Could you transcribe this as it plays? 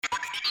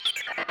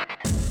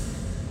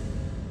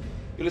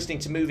You're listening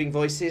to Moving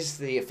Voices,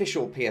 the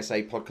official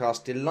PSA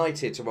podcast.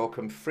 Delighted to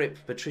welcome Fripp,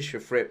 Patricia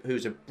Fripp,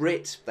 who's a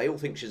Brit. They all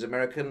think she's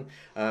American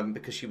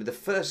because she was the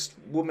first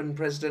woman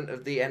president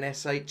of the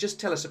NSA. Just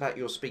tell us about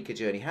your speaker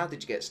journey. How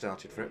did you get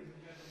started, Fripp?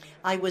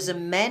 I was a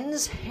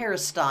men's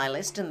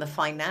hairstylist in the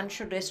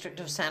financial district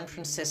of San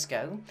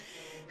Francisco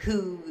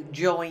who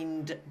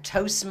joined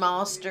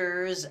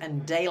Toastmasters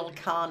and Dale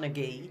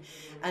Carnegie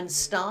and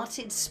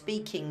started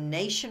speaking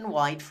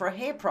nationwide for a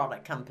hair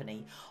product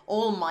company.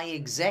 All my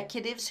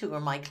executives who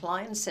were my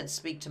clients said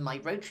speak to my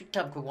Rotary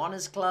Club,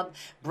 Kiwanis Club,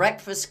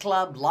 Breakfast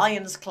Club,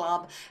 Lions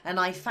Club, and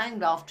I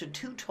found after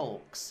 2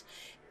 talks,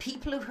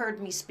 people who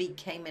heard me speak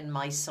came in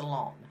my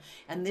salon,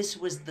 and this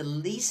was the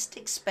least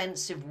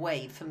expensive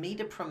way for me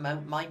to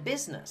promote my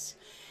business.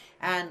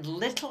 And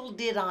little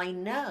did I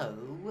know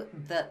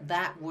that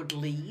that would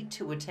lead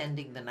to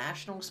attending the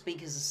National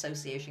Speakers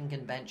Association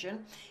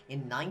convention in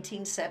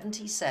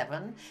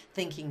 1977,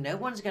 thinking no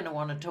one's going to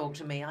want to talk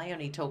to me. I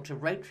only talk to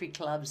Rotary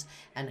clubs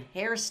and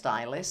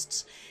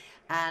hairstylists.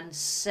 And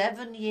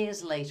 7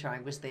 years later, I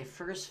was their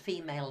first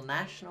female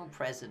national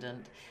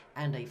president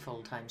and a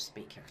full-time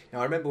speaker. Now,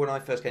 I remember when I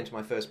first came to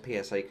my first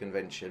PSA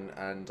convention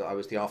and I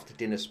was the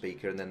after-dinner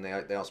speaker, and then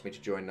they asked me to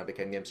join and I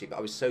became the MC, but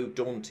I was so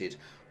daunted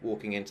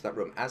walking into that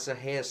room. As a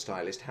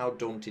hairstylist, how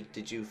daunted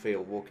did you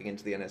feel walking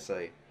into the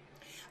NSA?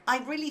 I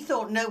really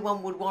thought no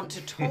one would want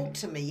to talk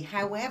to me.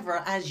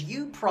 However, as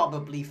you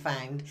probably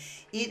found,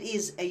 it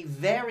is a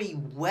very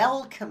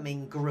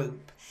welcoming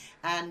group,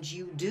 and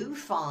you do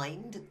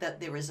find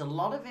that there is a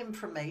lot of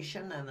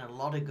information and a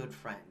lot of good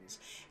friends.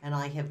 And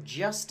I have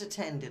just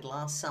attended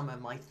last summer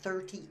my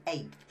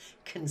 38th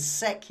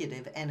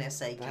consecutive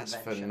NSA convention. That's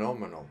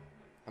phenomenal.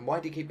 And why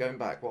do you keep going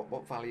back?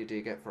 What value do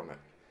you get from it?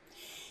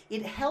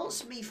 It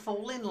helps me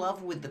fall in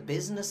love with the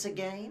business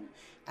again.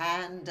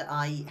 And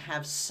I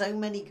have so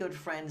many good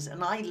friends,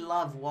 and I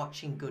love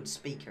watching good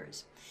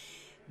speakers.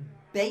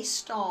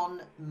 Based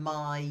on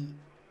my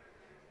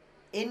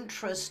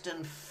interest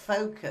and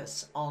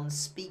focus on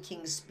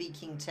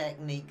speaking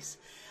techniques,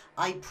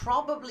 I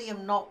probably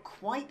am not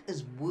quite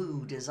as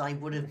wooed as I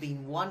would have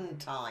been one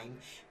time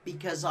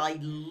because I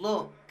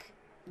look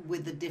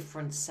with a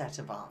different set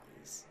of eyes.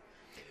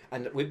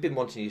 And we've been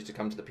wanting you to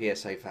come to the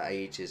PSA for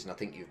ages, and I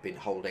think you've been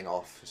holding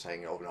off,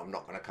 saying, oh, no, I'm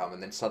not going to come.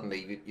 And then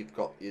suddenly you've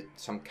got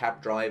some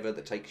cab driver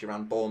that takes you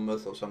around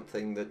Bournemouth or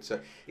something.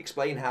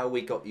 Explain how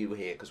we got you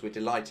here, because we're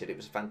delighted.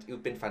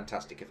 You've been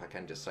fantastic, if I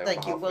can just say.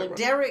 Thank you. Well,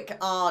 Derek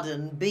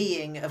Arden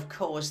being, of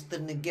course, the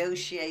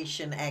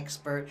negotiation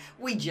expert,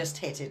 we just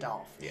hit it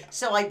off. Yeah.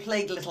 So I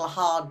played a little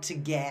hard to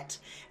get,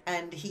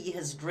 and he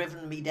has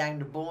driven me down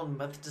to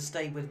Bournemouth to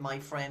stay with my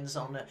friends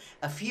on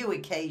a few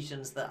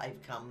occasions that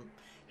I've come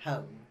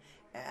home.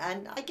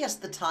 And I guess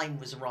the time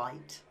was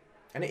right.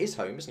 And it is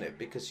home, isn't it?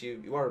 Because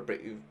you are a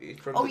Brit. You're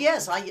from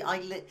yes,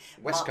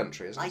 West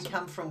Country, isn't it? I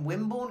come from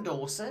Wimborne,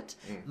 Dorset.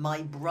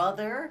 My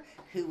brother,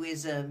 who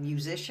is a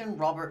musician,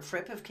 Robert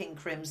Fripp of King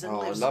Crimson.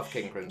 Oh, I love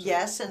King Crimson.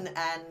 Yes, and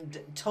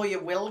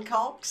Toya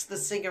Wilcox, the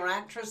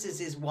singer-actress, is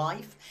his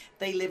wife.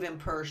 They live in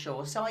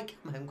Pershore, so I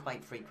come home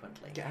quite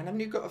frequently. Yeah, and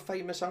haven't you got a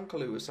famous uncle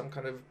who was some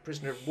kind of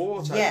prisoner of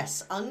war type?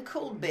 Yes,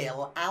 Uncle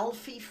Bill,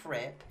 Alfie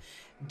Fripp,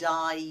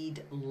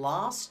 died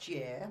last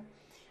year.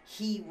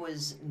 He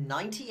was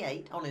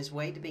 98, on his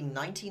way to being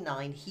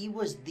 99. He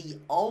was the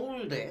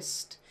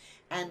oldest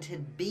and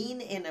had been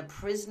in a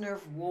prisoner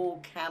of war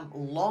camp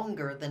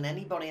longer than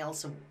anybody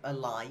else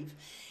alive,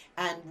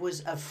 and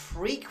was a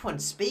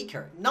frequent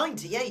speaker.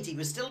 98, he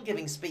was still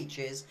giving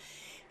speeches.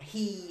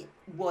 He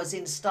was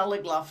in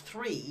Stalag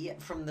 3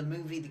 from the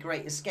movie The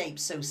Great Escape,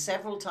 so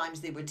several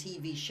times there were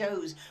TV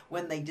shows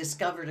when they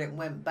discovered it and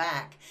went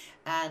back,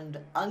 and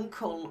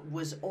Uncle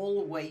was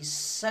always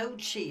so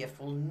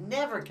cheerful,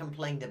 never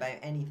complained about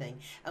anything,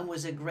 and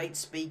was a great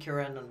speaker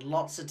and on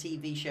lots of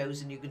TV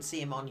shows, and you can see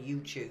him on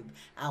YouTube,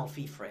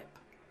 Alfie Fripp.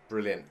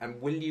 Brilliant. And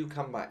will you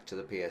come back to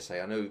the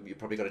PSA? I know you've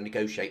probably got to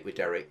negotiate with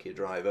Derek, your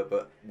driver,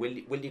 but will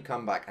you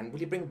come back? And will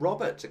you bring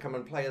Robert to come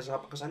and play us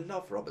up? Because I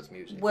love Robert's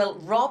music. Well,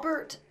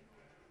 Robert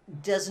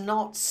does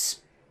not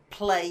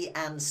play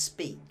and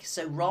speak.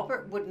 So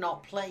Robert would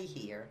not play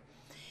here.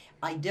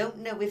 I don't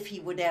know if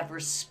he would ever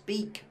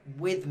speak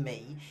with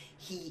me.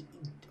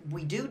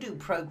 We do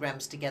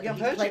programs together. Yeah,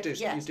 I've heard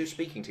you do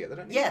speaking together,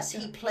 don't you? Yes, yeah.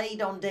 He played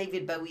on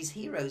David Bowie's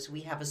Heroes. We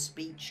have a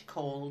speech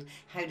called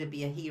How to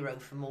Be a Hero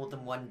for More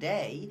Than One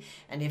Day.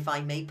 And if I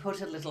may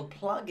put a little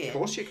plug in. Of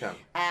course you can.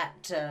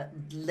 At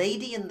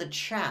Lady and the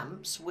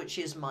Champs, which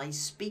is my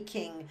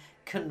speaking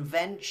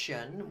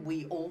convention.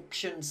 We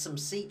auctioned some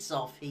seats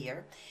off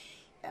here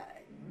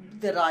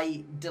that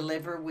I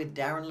deliver with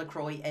Darren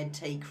LaCroix, Ed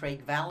Tay,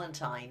 Craig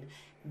Valentine,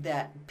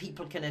 that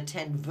people can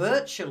attend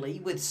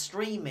virtually with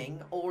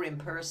streaming or in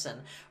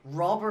person.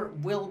 Robert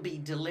will be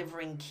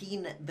delivering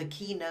the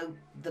keynote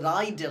that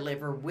I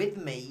deliver with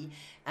me,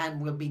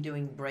 and we'll be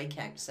doing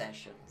breakout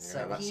sessions.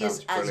 Yeah, so he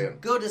is brilliant. As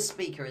good a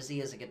speaker as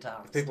he is a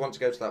guitarist. If people want to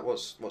go to that,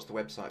 what's the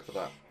website for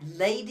that?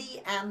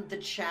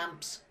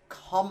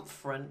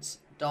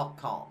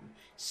 LadyandTheChampsConference.com.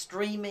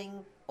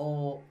 Streaming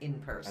or in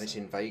person. And it's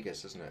in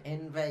Vegas, isn't it?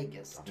 In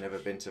Vegas. I've never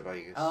been to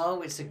Vegas.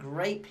 Oh, it's a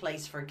great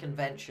place for a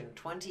convention.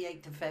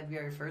 28th of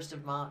February, 1st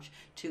of March,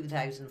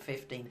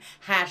 2015.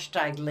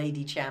 Hashtag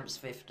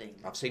LadyChamps15.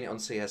 I've seen it on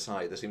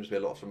CSI. There seems to be a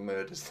lot of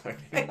murders there.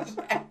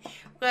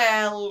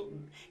 Well,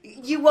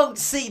 you won't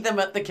see them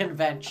at the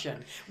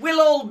convention.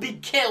 We'll all be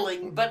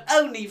killing, but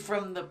only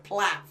from the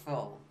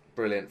platform.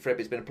 Brilliant. Fripp,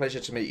 it's been a pleasure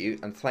to meet you,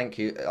 and thank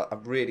you.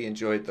 I've really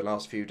enjoyed the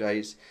last few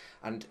days.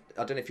 And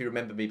I don't know if you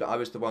remember me, but I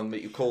was the one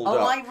that you called up.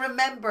 Oh, I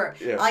remember.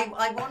 Yeah.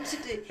 I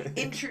wanted to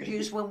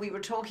introduce, when we were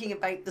talking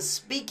about the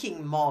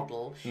speaking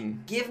model,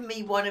 give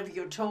me one of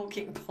your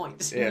talking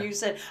points. And Yeah. you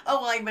said,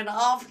 oh, I'm an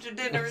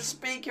after-dinner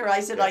speaker.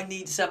 I said, Yeah. I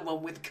need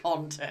someone with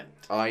content.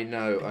 I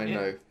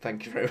know.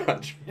 Thank you very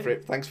much,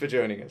 Fripp. Thanks for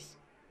joining us.